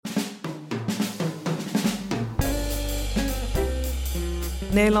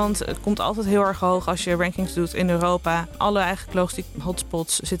Nederland komt altijd heel erg hoog als je rankings doet in Europa. Alle eigenlijk logistiek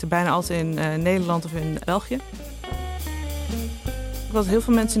hotspots zitten bijna altijd in Nederland of in België. Wat heel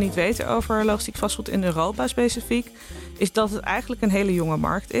veel mensen niet weten over logistiek vastgoed in Europa specifiek, is dat het eigenlijk een hele jonge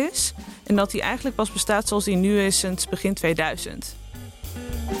markt is. En dat die eigenlijk pas bestaat zoals die nu is sinds begin 2000.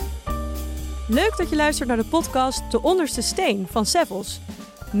 Leuk dat je luistert naar de podcast De Onderste Steen van Savills.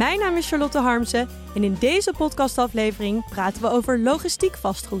 Mijn naam is Charlotte Harmsen en in deze podcastaflevering praten we over logistiek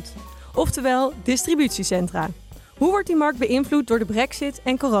vastgoed. Oftewel distributiecentra. Hoe wordt die markt beïnvloed door de Brexit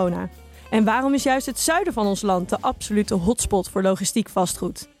en corona? En waarom is juist het zuiden van ons land de absolute hotspot voor logistiek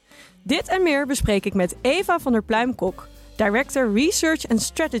vastgoed? Dit en meer bespreek ik met Eva van der Pluijm-Kok, Director Research and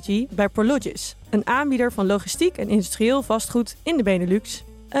Strategy bij Prologis, een aanbieder van logistiek en industrieel vastgoed in de Benelux.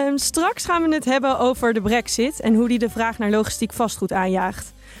 Straks gaan we het hebben over de Brexit en hoe die de vraag naar logistiek vastgoed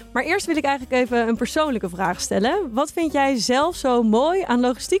aanjaagt. Maar eerst wil ik eigenlijk even een persoonlijke vraag stellen. Wat vind jij zelf zo mooi aan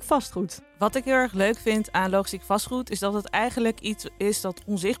logistiek vastgoed? Wat ik heel erg leuk vind aan logistiek vastgoed is dat het eigenlijk iets is dat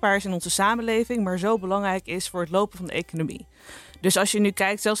onzichtbaar is in onze samenleving, maar zo belangrijk is voor het lopen van de economie. Dus als je nu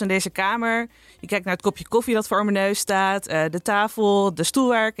kijkt, zelfs in deze kamer, je kijkt naar het kopje koffie dat voor mijn neus staat, de tafel, de stoel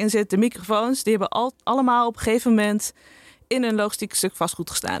waar ik in zit, de microfoons, die hebben allemaal op een gegeven moment in een logistiek stuk vastgoed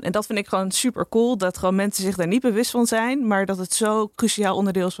gestaan. En dat vind ik gewoon super cool, dat gewoon mensen zich daar niet bewust van zijn, maar dat het zo cruciaal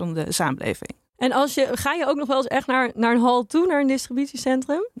onderdeel is van de samenleving. En ga je ook nog wel eens echt naar een hal toe, naar een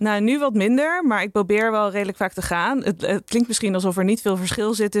distributiecentrum? Nou, nu wat minder, maar ik probeer wel redelijk vaak te gaan. Het klinkt misschien alsof er niet veel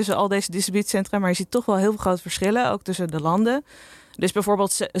verschil zit tussen al deze distributiecentra, maar je ziet toch wel heel veel grote verschillen, ook tussen de landen. Dus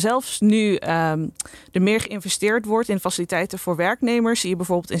bijvoorbeeld zelfs nu er meer geïnvesteerd wordt in faciliteiten voor werknemers, zie je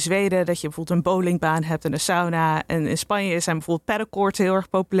bijvoorbeeld in Zweden dat je bijvoorbeeld een bowlingbaan hebt en een sauna. En in Spanje zijn bijvoorbeeld paddlecourts heel erg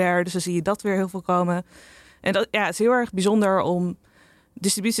populair, dus dan zie je dat weer heel veel komen. En het is heel erg bijzonder om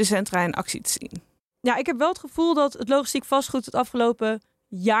distributiecentra in actie te zien. Ja, ik heb wel het gevoel dat het logistiek vastgoed het afgelopen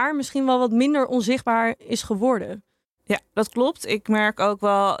jaar misschien wel wat minder onzichtbaar is geworden. Ja, dat klopt. Ik merk ook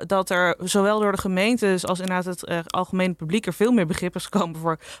wel dat er zowel door de gemeentes als inderdaad het algemene publiek er veel meer begrip is gekomen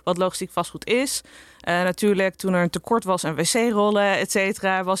voor wat logistiek vastgoed is. Natuurlijk, toen er een tekort was aan wc-rollen, et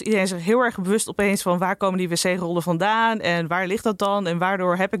cetera, was iedereen zich heel erg bewust opeens van waar komen die wc-rollen vandaan en waar ligt dat dan en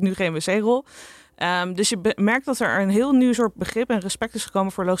waardoor heb ik nu geen wc-rol. Dus je merkt dat er een heel nieuw soort begrip en respect is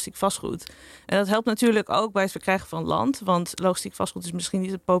gekomen voor logistiek vastgoed. En dat helpt natuurlijk ook bij het verkrijgen van land. Want logistiek vastgoed is misschien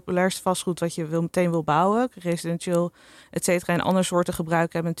niet het populairste vastgoed wat je meteen wil bouwen. Residentieel, et cetera, en andere soorten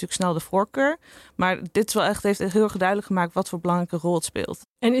gebruiken hebben natuurlijk snel de voorkeur. Maar dit is wel echt, heeft heel erg duidelijk gemaakt wat voor belangrijke rol het speelt.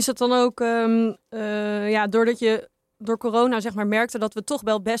 En is het dan ook, doordat je door corona zeg maar merkte dat we toch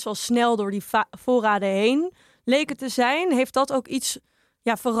wel best wel snel door die voorraden heen leken te zijn, heeft dat ook iets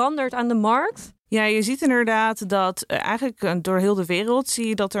veranderd aan de markt? Ja, je ziet inderdaad dat eigenlijk door heel de wereld zie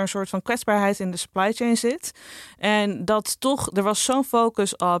je dat er een soort van kwetsbaarheid in de supply chain zit. En dat toch, er was zo'n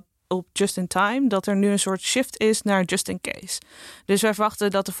focus op just in time, dat er nu een soort shift is naar just in case. Dus wij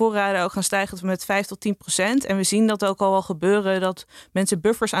verwachten dat de voorraden ook gaan stijgen met 5-10%. En we zien dat ook al wel gebeuren, dat mensen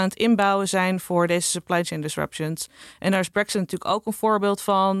buffers aan het inbouwen zijn voor deze supply chain disruptions. En daar is Brexit natuurlijk ook een voorbeeld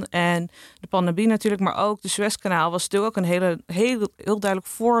van. En de pandemie natuurlijk, maar ook de Suezkanaal was natuurlijk ook een heel duidelijk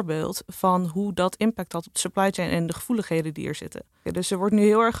voorbeeld van hoe dat impact had op de supply chain en de gevoeligheden die er zitten. Dus er wordt nu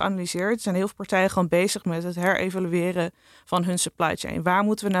heel erg geanalyseerd. Er zijn heel veel partijen gewoon bezig met het herevalueren van hun supply chain. Waar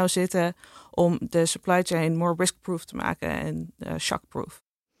moeten we nou zitten om de supply chain more risk-proof te maken en shock-proof?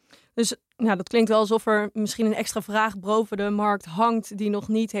 Dus dat klinkt wel alsof er misschien een extra vraag boven de markt hangt die nog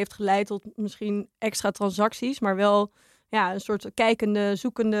niet heeft geleid tot misschien extra transacties, maar wel een soort kijkende,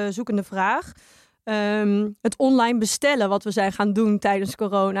 zoekende vraag. Het online bestellen wat we zijn gaan doen tijdens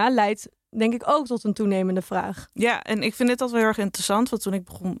corona leidt denk ik ook tot een toenemende vraag. Ja, en ik vind dit altijd heel erg interessant. Want toen ik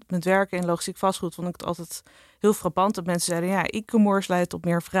begon met werken in logistiek vastgoed, vond ik het altijd heel frappant dat mensen zeiden, e-commerce leidt tot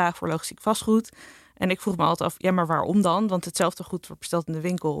meer vraag voor logistiek vastgoed. En ik vroeg me altijd af, maar waarom dan? Want hetzelfde goed wordt besteld in de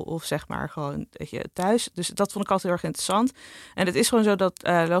winkel of zeg maar gewoon thuis. Dus dat vond ik altijd heel erg interessant. En het is gewoon zo dat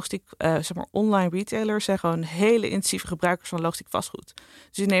logistiek, online retailers zijn gewoon hele intensieve gebruikers van logistiek vastgoed.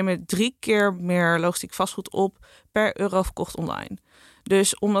 Dus die nemen 3 keer meer logistiek vastgoed op per euro verkocht online.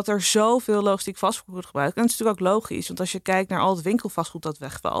 Dus omdat er zoveel logistiek vastgoed wordt gebruikt, en dat is natuurlijk ook logisch, want als je kijkt naar al het winkelvastgoed dat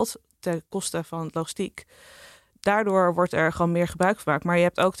wegvalt ten koste van logistiek, daardoor wordt er gewoon meer gebruik gemaakt. Maar je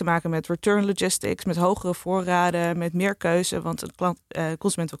hebt ook te maken met return logistics, met hogere voorraden, met meer keuze, want een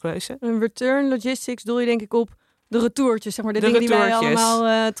consument wil keuze. Een return logistics doel je denk ik op de retourtjes, zeg maar, de dingen die wij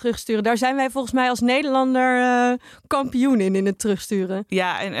allemaal terugsturen. Daar zijn wij volgens mij als Nederlander kampioen in het terugsturen.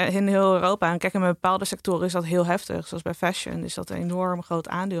 Ja, en in heel Europa. En kijk, in bepaalde sectoren is dat heel heftig. Zoals bij fashion is dat een enorm groot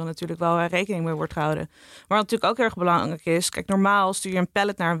aandeel natuurlijk wel waar rekening mee wordt gehouden. Maar wat natuurlijk ook erg belangrijk is, kijk, normaal stuur je een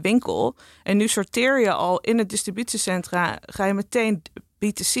pallet naar een winkel en nu sorteer je al in het distributiecentra, ga je meteen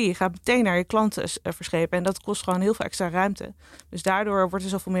B2C. Je gaat meteen naar je klanten verschepen. En dat kost gewoon heel veel extra ruimte. Dus daardoor wordt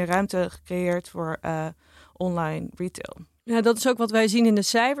er zoveel meer ruimte gecreëerd voor online retail. Ja, dat is ook wat wij zien in de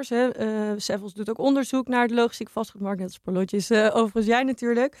cijfers. Savills doet ook onderzoek naar de logistiek vastgoedmarkt. Net als Prologis, overigens jij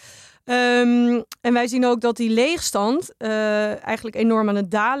natuurlijk. En wij zien ook dat die leegstand eigenlijk enorm aan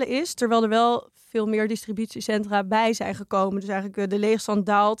het dalen is. Terwijl er wel veel meer distributiecentra bij zijn gekomen. Dus eigenlijk de leegstand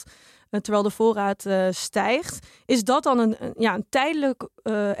daalt terwijl de voorraad stijgt. Is dat dan een tijdelijk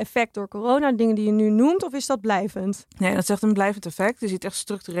effect door corona, dingen die je nu noemt, of is dat blijvend? Nee, dat is echt een blijvend effect. Je ziet echt een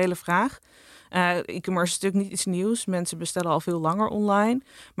structurele vraag. E-commerce is natuurlijk niet iets nieuws. Mensen bestellen al veel langer online.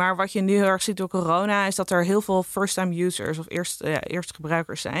 Maar wat je nu heel erg ziet door corona is dat er heel veel first-time users of eerste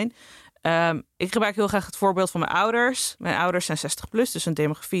gebruikers zijn. Ik gebruik heel graag het voorbeeld van mijn ouders. Mijn ouders zijn 60 plus, dus een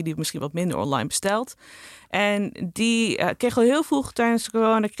demografie die misschien wat minder online bestelt. En die kregen al heel vroeg tijdens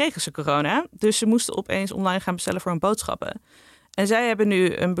corona, corona. Dus ze moesten opeens online gaan bestellen voor hun boodschappen. En zij hebben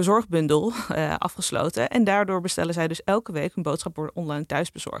nu een bezorgbundel afgesloten. En daardoor bestellen zij dus elke week hun boodschap worden online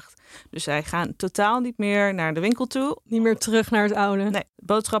thuis bezorgd. Dus zij gaan totaal niet meer naar de winkel toe. Niet meer terug naar het oude. Nee,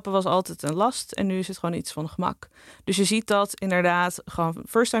 boodschappen was altijd een last. En nu is het gewoon iets van gemak. Dus je ziet dat inderdaad gewoon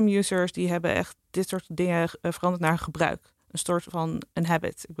first-time users, die hebben echt dit soort dingen veranderd naar gebruik. Een soort van een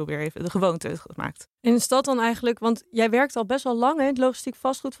habit. Ik probeer even de gewoonte gemaakt. En is dat dan eigenlijk, want jij werkt al best wel lang in het logistiek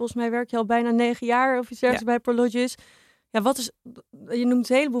vastgoed. Volgens mij werk je al bijna 9 jaar of iets dergelijks bij Prologis. Ja, je noemt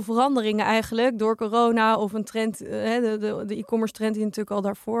een heleboel veranderingen eigenlijk door corona of een trend, de e-commerce trend die natuurlijk al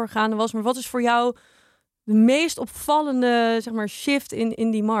daarvoor gaande was. Maar wat is voor jou de meest opvallende, zeg maar, shift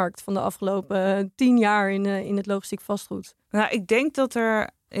in die markt van de afgelopen 10 jaar in het logistiek vastgoed? Nou, ik denk dat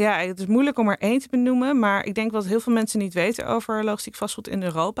het is moeilijk om er één te benoemen, maar ik denk wat heel veel mensen niet weten over logistiek vastgoed in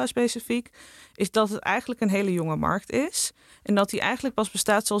Europa specifiek, is dat het eigenlijk een hele jonge markt is. En dat die eigenlijk pas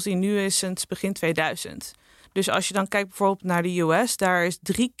bestaat zoals die nu is sinds begin 2000. Dus als je dan kijkt bijvoorbeeld naar de US, daar is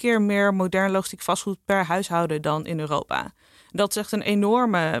 3 keer meer modern logistiek vastgoed per huishouden dan in Europa. Dat is echt een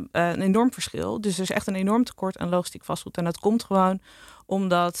enorm verschil. Dus er is echt een enorm tekort aan logistiek vastgoed. En dat komt gewoon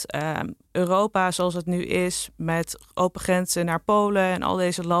omdat Europa, zoals het nu is, met open grenzen naar Polen en al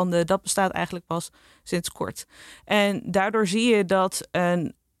deze landen, dat bestaat eigenlijk pas sinds kort. En daardoor zie je dat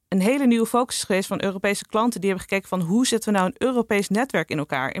een hele nieuwe focus is geweest van Europese klanten. Die hebben gekeken van hoe zetten we nou een Europees netwerk in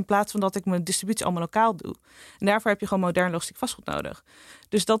elkaar, in plaats van dat ik mijn distributie allemaal lokaal doe. En daarvoor heb je gewoon modern logistiek vastgoed nodig.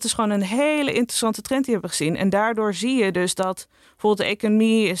 Dus dat is gewoon een hele interessante trend die we hebben gezien. En daardoor zie je dus dat bijvoorbeeld de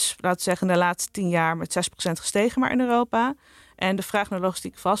economie is, laten we zeggen, de laatste 10 jaar met 6% gestegen maar in Europa. En de vraag naar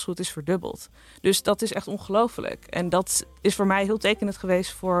logistiek vastgoed is verdubbeld. Dus dat is echt ongelooflijk. En dat is voor mij heel tekenend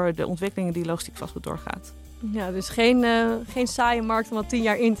geweest voor de ontwikkelingen die logistiek vastgoed doorgaat. Ja, dus geen saaie markt om al 10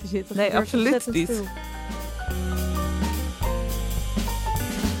 jaar in te zitten. Nee, absoluut niet. Veel.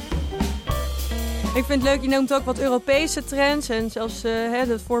 Ik vind het leuk, je noemt ook wat Europese trends en zelfs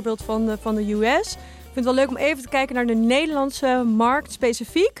het voorbeeld van de US. Ik vind het wel leuk om even te kijken naar de Nederlandse markt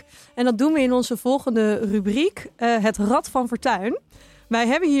specifiek. En dat doen we in onze volgende rubriek, het Rad van Fortuin. Wij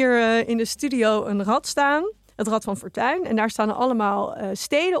hebben hier in de studio een rad staan, het Rad van Fortuin. En daar staan allemaal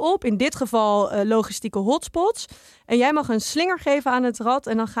steden op, in dit geval logistieke hotspots. En jij mag een slinger geven aan het rad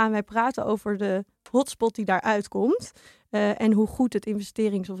en dan gaan wij praten over de hotspot die daaruit komt. En hoe goed het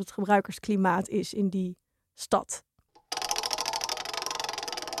investerings- of het gebruikersklimaat is in die stad.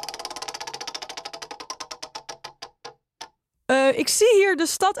 Ik zie hier de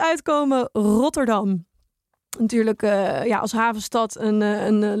stad uitkomen, Rotterdam. Natuurlijk als havenstad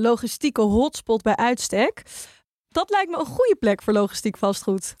een logistieke hotspot bij uitstek. Dat lijkt me een goede plek voor logistiek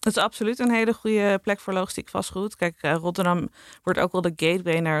vastgoed. Het is absoluut een hele goede plek voor logistiek vastgoed. Kijk, Rotterdam wordt ook wel de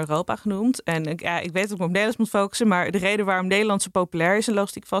gateway naar Europa genoemd. En ik weet dat ik me op Nederlands moet focussen. Maar de reden waarom Nederland zo populair is in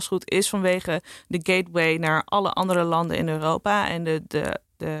logistiek vastgoed is vanwege de gateway naar alle andere landen in Europa. En de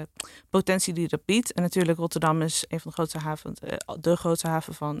potentie die dat biedt. En natuurlijk Rotterdam is een van de grootste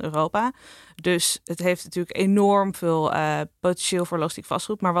haven van Europa. Dus het heeft natuurlijk enorm veel potentieel voor logistiek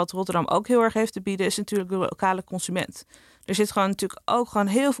vastgoed. Maar wat Rotterdam ook heel erg heeft te bieden is natuurlijk de lokale consument. Er zit gewoon natuurlijk ook gewoon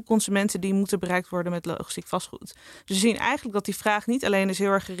heel veel consumenten die moeten bereikt worden met logistiek vastgoed. Dus we zien eigenlijk dat die vraag niet alleen is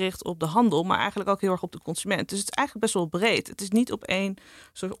heel erg gericht op de handel, maar eigenlijk ook heel erg op de consument. Dus het is eigenlijk best wel breed. Het is niet op één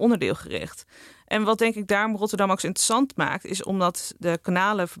soort onderdeel gericht. En wat denk ik daarom Rotterdam ook zo interessant maakt, is omdat de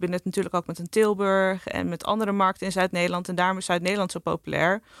kanalen verbinden het natuurlijk ook met een Tilburg en met andere markten in Zuid-Nederland. En daarom is Zuid-Nederland zo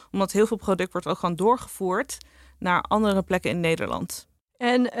populair, omdat heel veel product wordt ook gewoon doorgevoerd naar andere plekken in Nederland.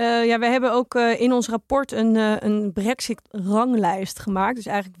 En we hebben ook in ons rapport een Brexit-ranglijst gemaakt. Dus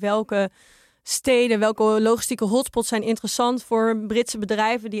eigenlijk welke steden, welke logistieke hotspots zijn interessant voor Britse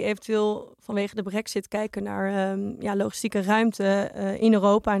bedrijven die eventueel vanwege de Brexit kijken naar logistieke ruimte in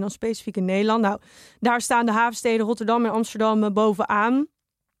Europa en dan specifiek in Nederland. Nou, daar staan de havensteden Rotterdam en Amsterdam bovenaan.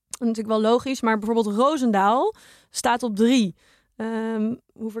 Natuurlijk wel logisch, maar bijvoorbeeld Roosendaal staat op 3.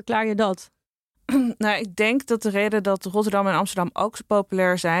 Hoe verklaar je dat? Nou, ik denk dat de reden dat Rotterdam en Amsterdam ook zo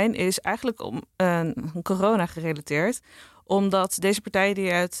populair zijn, is eigenlijk om corona gerelateerd. Omdat deze partijen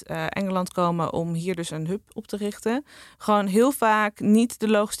die uit Engeland komen om hier dus een hub op te richten, gewoon heel vaak niet de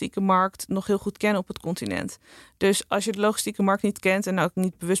logistieke markt nog heel goed kennen op het continent. Dus als je de logistieke markt niet kent en ook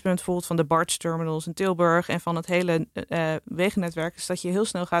niet bewust bent bijvoorbeeld van de barge terminals in Tilburg en van het hele wegennetwerk, is dat je heel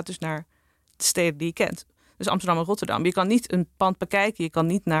snel gaat dus naar de steden die je kent. Dus Amsterdam en Rotterdam. Je kan niet een pand bekijken, je kan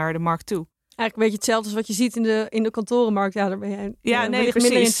niet naar de markt toe. Eigenlijk een beetje hetzelfde als wat je ziet in de kantorenmarkt. Ja, daar ben jij precies.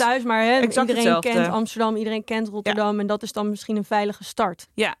 minder in thuis. Maar iedereen hetzelfde. kent Amsterdam, iedereen kent Rotterdam. Ja. En dat is dan misschien een veilige start.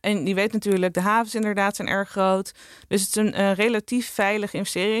 Ja, en je weet natuurlijk, de havens inderdaad zijn erg groot. Dus het is een relatief veilige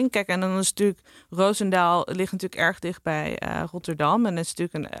investering. Kijk, en dan is natuurlijk Roosendaal ligt natuurlijk erg dicht bij Rotterdam. En het is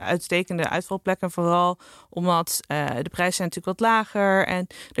natuurlijk een uitstekende uitvalplek. En vooral omdat de prijzen zijn natuurlijk wat lager. En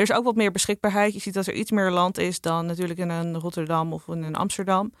er is ook wat meer beschikbaarheid. Je ziet dat er iets meer land is dan natuurlijk in een Rotterdam of in een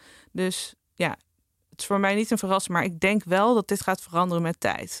Amsterdam. Dus ja, het is voor mij niet een verrassing, maar ik denk wel dat dit gaat veranderen met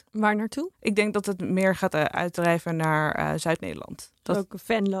tijd. Waar naartoe? Ik denk dat het meer gaat uitdrijven naar Zuid-Nederland. Dat ook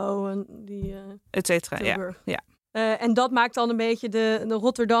Venlo en et cetera, ja. En dat maakt dan een beetje de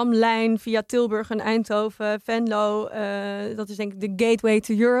Rotterdam-lijn via Tilburg en Eindhoven, Venlo. Dat is denk ik de gateway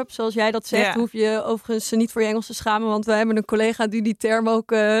to Europe, zoals jij dat zegt. Ja. Hoef je overigens niet voor je Engels te schamen, want we hebben een collega die term ook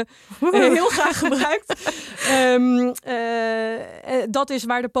heel graag gebruikt. Dat is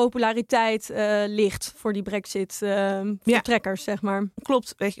waar de populariteit ligt voor die Brexit-vertrekkers, zeg maar.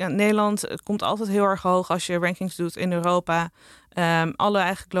 Klopt. Weet je, Nederland komt altijd heel erg hoog als je rankings doet in Europa. Alle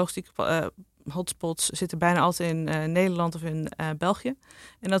eigenlijk logistieke hotspots zitten bijna altijd in Nederland of in België.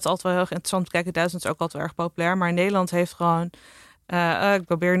 En dat is altijd wel heel erg interessant te kijken. Duitsland is ook altijd wel erg populair. Maar Nederland heeft gewoon... ik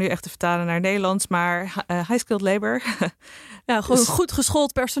probeer nu echt te vertalen naar Nederlands, maar high-skilled labor. Ja, gewoon goed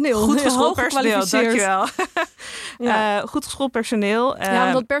geschoold personeel. Goed geschoold personeel, dankjewel. Goed geschoold personeel. Ja,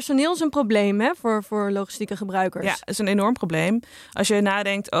 omdat personeel is een probleem hè, voor logistieke gebruikers. Ja, het is een enorm probleem. Als je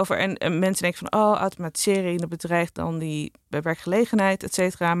nadenkt over... En mensen denken van, automatisering, dat bedreigt dan die werkgelegenheid, et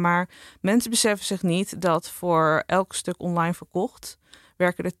cetera. Maar mensen beseffen zich niet dat voor elk stuk online verkocht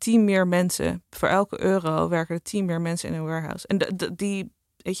werken er 10 meer mensen. Voor elke euro werken er 10 meer mensen in een warehouse. En die,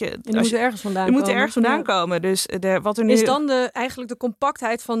 weet je, die moeten ergens vandaan komen. Die moeten ergens vandaan komen. Dus wat er nu is dan eigenlijk de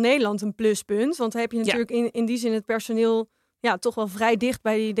compactheid van Nederland een pluspunt? Want dan heb je natuurlijk in die zin het personeel toch wel vrij dicht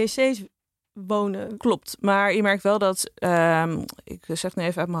bij die DC's wonen. Klopt, maar je merkt wel dat, ik zeg nu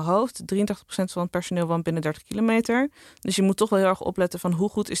even uit mijn hoofd, 83% van het personeel woont binnen 30 kilometer. Dus je moet toch wel heel erg opletten van hoe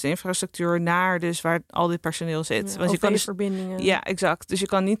goed is de infrastructuur naar dus waar al dit personeel zit. Ja, want je kan dus verbindingen. Ja, exact. Dus je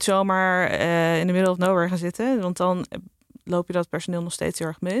kan niet zomaar in de middle of nowhere gaan zitten, want dan loop je dat personeel nog steeds heel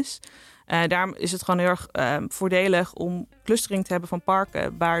erg mis. Daarom is het gewoon heel erg voordelig om clustering te hebben van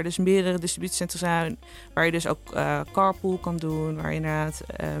parken, waar dus meerdere distributiecentra zijn, waar je dus ook carpool kan doen, waar je inderdaad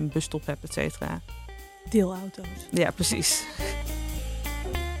een busstop hebt, et cetera. Deelauto's. Ja, precies.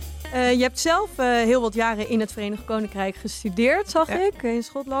 Je hebt zelf heel wat jaren in het Verenigd Koninkrijk gestudeerd, zag ik, in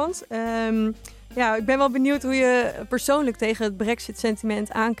Schotland. Ik ben wel benieuwd hoe je persoonlijk tegen het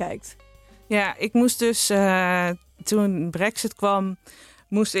Brexit-sentiment aankijkt. Ja, ik moest dus, toen Brexit kwam,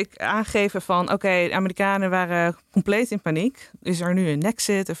 moest ik aangeven van de Amerikanen waren compleet in paniek. Is er nu een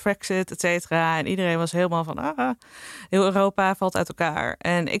exit, een Frexit, et cetera. En iedereen was helemaal van, heel Europa valt uit elkaar.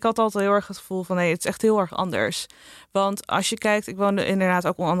 En ik had altijd heel erg het gevoel van, nee, het is echt heel erg anders. Want als je kijkt, ik woonde inderdaad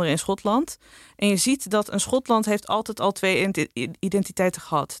ook onder andere in Schotland. En je ziet dat een Schotland heeft altijd al 2 identiteiten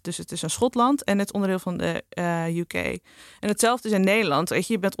gehad. Dus het is een Schotland en het onderdeel van de UK. En hetzelfde is in Nederland. Weet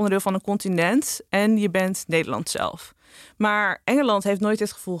je bent onderdeel van een continent en je bent Nederland zelf. Maar Engeland heeft nooit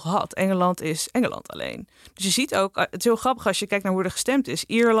dit gevoel gehad. Engeland is Engeland alleen. Dus je ziet ook, het is heel grappig als je kijkt naar hoe er gestemd is.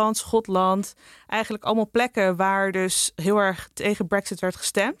 Ierland, Schotland, eigenlijk allemaal plekken waar dus heel erg tegen Brexit werd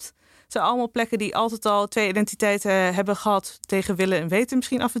gestemd. Het zijn allemaal plekken die altijd al 2 identiteiten hebben gehad, tegen willen en weten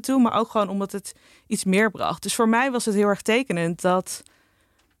misschien af en toe. Maar ook gewoon omdat het iets meer bracht. Dus voor mij was het heel erg tekenend dat...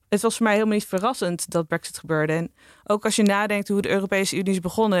 Het was voor mij helemaal niet verrassend dat Brexit gebeurde. En ook als je nadenkt hoe de Europese Unie is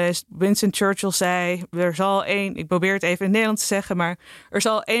begonnen is... Winston Churchill zei, er zal ik probeer het even in het Nederlands te zeggen... maar er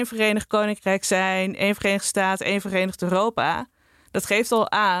zal 1 Verenigd Koninkrijk zijn, 1 Verenigde Staten, 1 Verenigd Europa. Dat geeft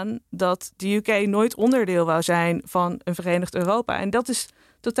al aan dat de UK nooit onderdeel wou zijn van een Verenigd Europa. En dat is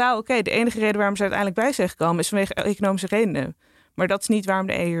totaal oké. De enige reden waarom ze uiteindelijk bij zijn gekomen is vanwege economische redenen. Maar dat is niet waarom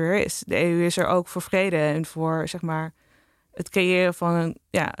de EU er is. De EU is er ook voor vrede en voor, zeg maar... het creëren van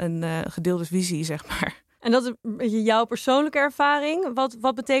een gedeelde visie, zeg maar. En dat is een beetje jouw persoonlijke ervaring.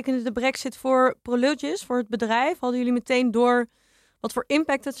 Wat betekende de Brexit voor Prologis, voor het bedrijf? Hadden jullie meteen door wat voor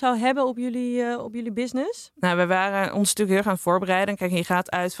impact het zou hebben op jullie business? Nou, we waren ons natuurlijk heel erg aan het voorbereiden. Kijk, je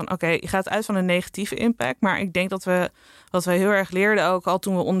gaat uit van een negatieve impact. Maar ik denk dat wat we heel erg leerden ook al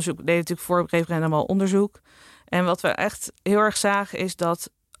toen we onderzoek deden, natuurlijk voor het referendum al onderzoek. En wat we echt heel erg zagen is dat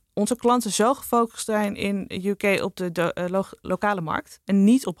onze klanten zo gefocust zijn in UK op de lokale markt en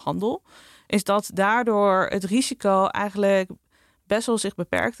niet op handel. Is dat daardoor het risico eigenlijk best wel zich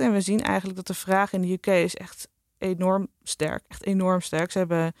beperkt. En we zien eigenlijk dat de vraag in de UK is echt enorm sterk. Echt enorm sterk. Ze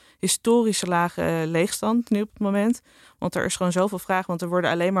hebben historische lage leegstand nu op het moment. Want er is gewoon zoveel vraag. Want er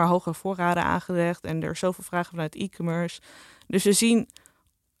worden alleen maar hoge voorraden aangelegd. En er is zoveel vraag vanuit e-commerce. Dus we zien,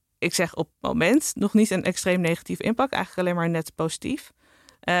 ik zeg op het moment, nog niet een extreem negatief impact. Eigenlijk alleen maar net positief.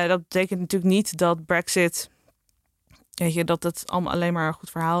 Dat betekent natuurlijk niet dat Brexit, dat het allemaal alleen maar een goed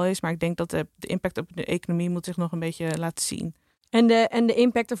verhaal is. Maar ik denk dat de impact op de economie moet zich nog een beetje laten zien. En de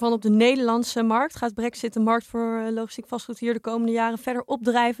impact ervan op de Nederlandse markt? Gaat Brexit de markt voor logistiek vastgoed hier de komende jaren verder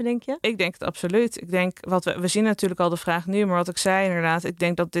opdrijven, denk je? Ik denk het absoluut. Ik denk, we zien natuurlijk al de vraag nu, maar wat ik zei inderdaad, ik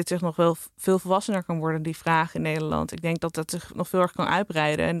denk dat dit zich nog wel veel volwassener kan worden, die vraag in Nederland. Ik denk dat dat zich nog veel erg kan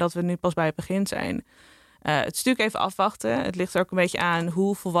uitbreiden en dat we nu pas bij het begin zijn. Het is natuurlijk even afwachten. Het ligt er ook een beetje aan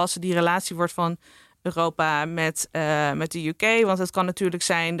hoe volwassen die relatie wordt van Europa met de UK. Want het kan natuurlijk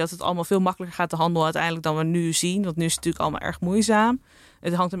zijn dat het allemaal veel makkelijker gaat de handel uiteindelijk dan we nu zien. Want nu is het natuurlijk allemaal erg moeizaam.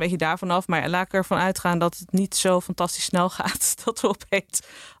 Het hangt een beetje daarvan af. Maar laat ik ervan uitgaan dat het niet zo fantastisch snel gaat. Dat er opeens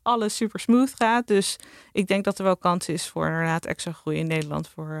alles super smooth gaat. Dus ik denk dat er wel kans is voor inderdaad extra groei in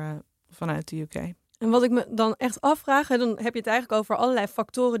Nederland vanuit de UK. En wat ik me dan echt afvraag, dan heb je het eigenlijk over allerlei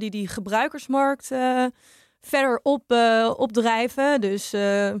factoren die gebruikersmarkt verder opdrijven. Dus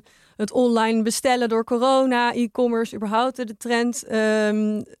het online bestellen door corona, e-commerce, überhaupt de trend,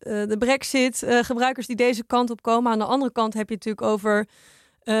 de Brexit, gebruikers die deze kant op komen. Aan de andere kant heb je het natuurlijk over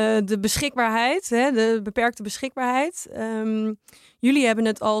de beschikbaarheid, de beperkte beschikbaarheid. Jullie hebben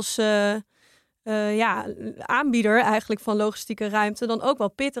het als aanbieder eigenlijk van logistieke ruimte dan ook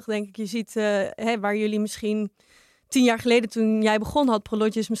wel pittig, denk ik. Je ziet waar jullie misschien 10 jaar geleden, toen jij begon, had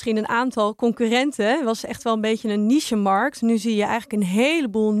Prologis misschien een aantal concurrenten. Het was echt wel een beetje een niche-markt. Nu zie je eigenlijk een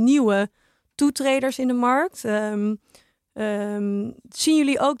heleboel nieuwe toetreders in de markt. Zien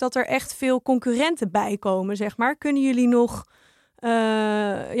jullie ook dat er echt veel concurrenten bij komen, zeg maar? Kunnen jullie nog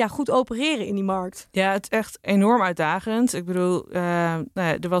goed opereren in die markt? Ja, het is echt enorm uitdagend. Ik bedoel,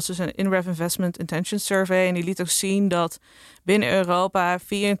 er was dus een INREV Investment Intention Survey en die liet ook zien dat binnen Europa 84%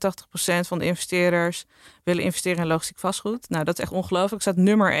 van de investeerders willen investeren in logistiek vastgoed. Nou, dat is echt ongelooflijk. Het staat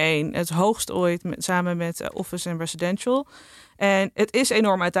nummer 1. Het hoogst ooit samen met office en residential. En het is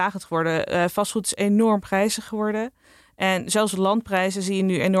enorm uitdagend geworden. Vastgoed is enorm prijzig geworden. En zelfs landprijzen zie je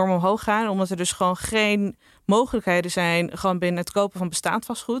nu enorm omhoog gaan, omdat er dus gewoon geen mogelijkheden zijn gewoon binnen het kopen van bestaand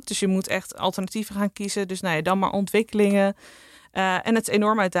vastgoed. Dus je moet echt alternatieven gaan kiezen. Dus dan maar ontwikkelingen. En het is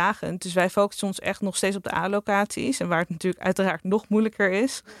enorm uitdagend. Dus wij focussen ons echt nog steeds op de A-locaties. En waar het natuurlijk uiteraard nog moeilijker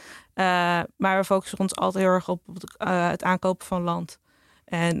is. Maar we focussen ons altijd heel erg op het aankopen van land.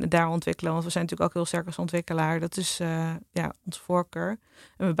 En daar ontwikkelen. Want we zijn natuurlijk ook heel sterk als ontwikkelaar. Dat is onze voorkeur.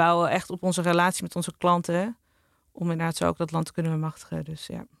 En we bouwen echt op onze relatie met onze klanten, om inderdaad zo ook dat land te kunnen bemachtigen. Dus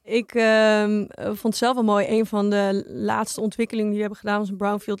ja. Ik vond het zelf wel mooi. Een van de laatste ontwikkelingen die we hebben gedaan was een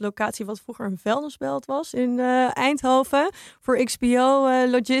brownfield locatie, wat vroeger een vuilnisbelt was in Eindhoven voor XPO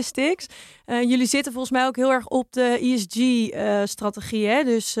Logistics. Jullie zitten volgens mij ook heel erg op de ESG-strategie.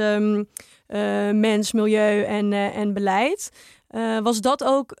 Dus mens, milieu en beleid. Was dat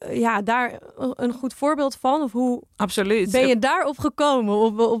ook daar een goed voorbeeld van? Of hoe Absoluut. Ben je daarop gekomen,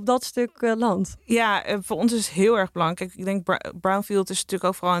 op dat stuk land? Ja, voor ons is het heel erg belangrijk. Ik denk brownfield is natuurlijk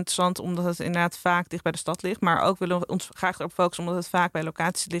ook vooral interessant omdat het inderdaad vaak dicht bij de stad ligt. Maar ook willen we ons graag erop focussen omdat het vaak bij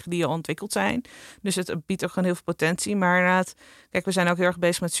locaties ligt die al ontwikkeld zijn. Dus het biedt ook gewoon heel veel potentie. Maar inderdaad, kijk, we zijn ook heel erg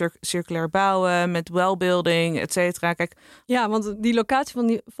bezig met circulair bouwen, met wellbuilding, et cetera. Kijk, ja, want die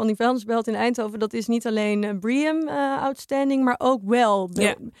locatie van die vuilnisbelt in Eindhoven, dat is niet alleen BREEAM outstanding, maar ook WELL.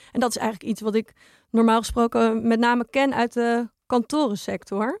 Ja. En dat is eigenlijk iets wat ik normaal gesproken met name ken uit de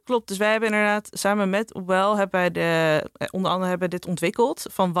kantorensector. Klopt, dus wij hebben inderdaad samen met WELL onder andere hebben dit ontwikkeld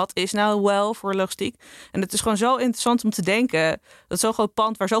van wat is nou WELL voor logistiek. En het is gewoon zo interessant om te denken dat zo'n groot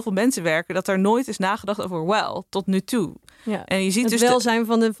pand waar zoveel mensen werken, dat er nooit is nagedacht over WELL tot nu toe. Ja. En je ziet het dus welzijn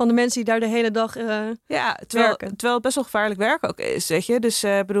van de mensen die daar de hele dag terwijl het best wel gevaarlijk werk ook is, weet je. Dus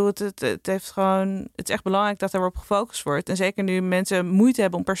het is echt belangrijk dat er op gefocust wordt. En zeker nu mensen moeite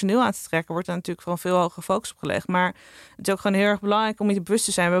hebben om personeel aan te trekken, wordt er natuurlijk gewoon veel hoger focus op gelegd. Maar het is ook gewoon heel erg belangrijk om je bewust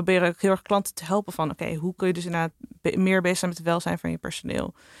te zijn. We proberen ook heel erg klanten te helpen van, oké, hoe kun je dus inderdaad meer bezig zijn met het welzijn van je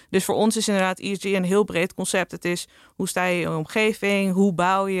personeel. Dus voor ons is inderdaad ESG een heel breed concept. Het is hoe sta je in je omgeving, hoe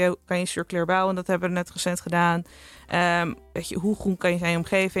bouw je, kan je circulair bouwen, dat hebben we net recent gedaan. Hoe groen kan je zijn in je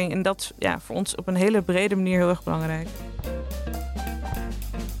omgeving? En dat is voor ons op een hele brede manier heel erg belangrijk.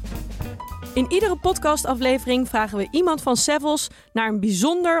 In iedere podcastaflevering vragen we iemand van Savills naar een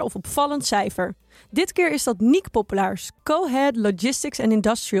bijzonder of opvallend cijfer. Dit keer is dat Niek Popelaars, Co-Head Logistics and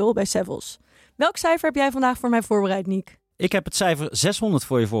Industrial bij Savills. Welk cijfer heb jij vandaag voor mij voorbereid, Niek? Ik heb het cijfer 600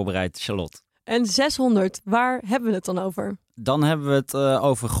 voor je voorbereid, Charlotte. En 600, waar hebben we het dan over? Dan hebben we het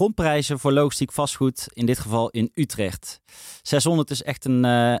over grondprijzen voor logistiek vastgoed, in dit geval in Utrecht. 600 is echt een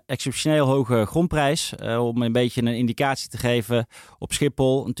exceptioneel hoge grondprijs. Om een beetje een indicatie te geven, op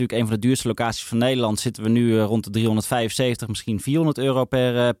Schiphol, natuurlijk een van de duurste locaties van Nederland, zitten we nu rond de 375, misschien 400 euro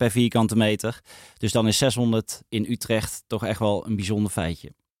per vierkante meter. Dus dan is 600 in Utrecht toch echt wel een bijzonder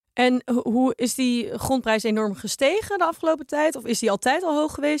feitje. En hoe is die grondprijs enorm gestegen de afgelopen tijd? Of is die altijd al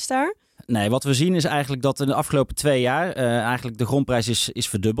hoog geweest daar? Nee, wat we zien is eigenlijk dat in de afgelopen 2 jaar eigenlijk de grondprijs is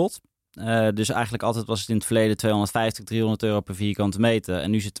verdubbeld. Dus eigenlijk altijd was het in het verleden 250, 300 euro per vierkante meter.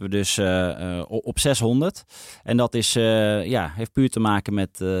 En nu zitten we dus op 600. En dat is, heeft puur te maken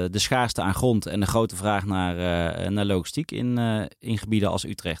met de schaarste aan grond en de grote vraag naar logistiek in gebieden als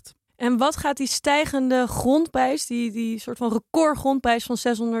Utrecht. En wat gaat die stijgende grondprijs, die soort van recordgrondprijs van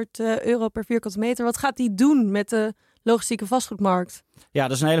 600 euro per vierkante meter, wat gaat die doen met de logistieke vastgoedmarkt? Ja,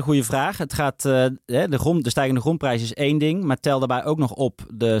 dat is een hele goede vraag. Het gaat, de stijgende grondprijs is één ding, maar tel daarbij ook nog op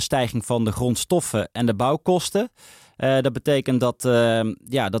de stijging van de grondstoffen en de bouwkosten. Dat betekent dat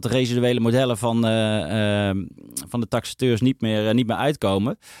de residuele modellen van de taxateurs niet meer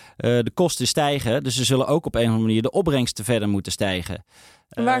uitkomen. De kosten stijgen, dus ze zullen ook op een of andere manier de opbrengsten verder moeten stijgen.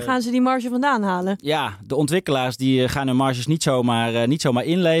 En waar gaan ze die marge vandaan halen? Ja, de ontwikkelaars die gaan hun marges niet zomaar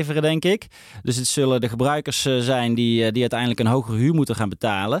inleveren, denk ik. Dus het zullen de gebruikers zijn die uiteindelijk een hogere huur moeten gaan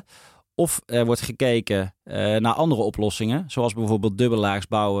betalen. Of er wordt gekeken naar andere oplossingen, zoals bijvoorbeeld dubbellaags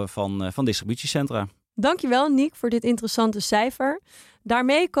bouwen van distributiecentra. Dankjewel, Niek, voor dit interessante cijfer.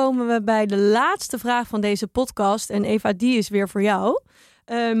 Daarmee komen we bij de laatste vraag van deze podcast. En Eva, die is weer voor jou.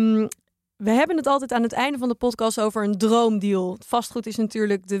 We hebben het altijd aan het einde van de podcast over een droomdeal. Vastgoed is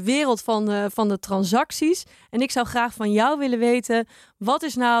natuurlijk de wereld van de transacties. En ik zou graag van jou willen weten, wat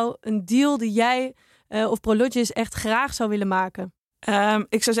is nou een deal die jij of Prologis echt graag zou willen maken?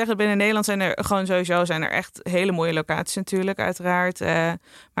 Ik zou zeggen, binnen Nederland zijn er echt hele mooie locaties natuurlijk, uiteraard.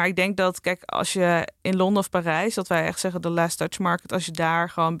 Maar ik denk dat, kijk, als je in Londen of Parijs, dat wij echt zeggen de last touch market, als je daar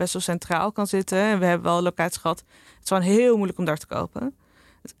gewoon best wel centraal kan zitten. En we hebben wel locaties gehad. Het is gewoon heel moeilijk om daar te kopen.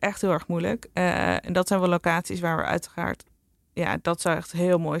 Het is echt heel erg moeilijk. En dat zijn wel locaties waar we uiteraard, dat zou echt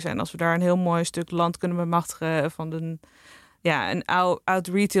heel mooi zijn. Als we daar een heel mooi stuk land kunnen bemachtigen van een oud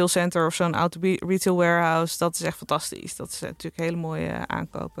retail center of zo'n oud retail warehouse. Dat is echt fantastisch. Dat is natuurlijk hele mooie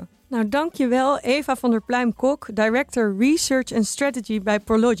aankopen. Nou, dankjewel Eva van der Pluijm-Kok, Director Research and Strategy bij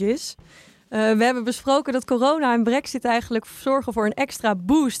Prologis. We hebben besproken dat corona en Brexit eigenlijk zorgen voor een extra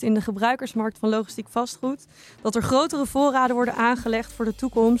boost in de gebruikersmarkt van logistiek vastgoed. Dat er grotere voorraden worden aangelegd voor de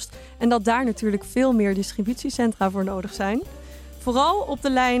toekomst en dat daar natuurlijk veel meer distributiecentra voor nodig zijn. Vooral op de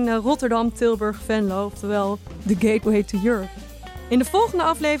lijn Rotterdam-Tilburg-Venlo, oftewel de Gateway to Europe. In de volgende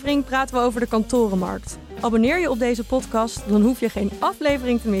aflevering praten we over de kantorenmarkt. Abonneer je op deze podcast, dan hoef je geen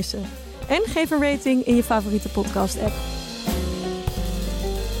aflevering te missen. En geef een rating in je favoriete podcast-app.